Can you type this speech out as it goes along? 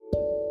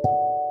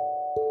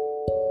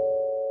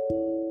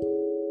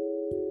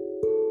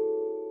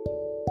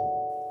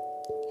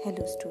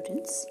Hello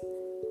students,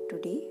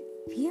 today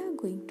we are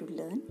going to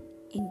learn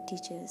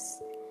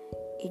integers.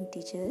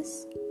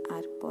 Integers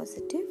are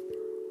positive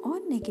or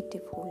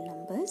negative whole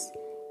numbers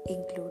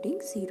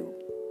including 0.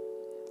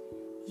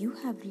 You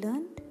have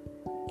learned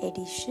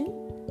addition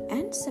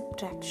and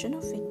subtraction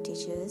of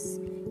integers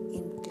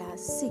in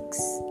class 6.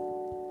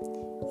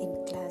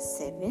 In class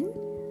 7,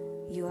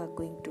 you are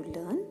going to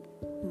learn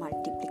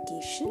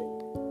multiplication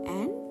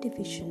and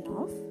division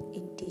of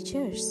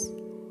integers.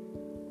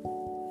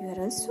 You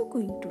are also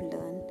going to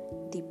learn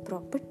the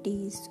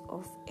properties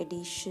of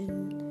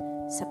addition,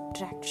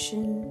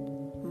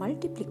 subtraction,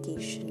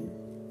 multiplication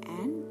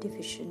and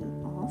division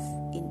of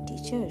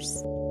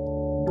integers.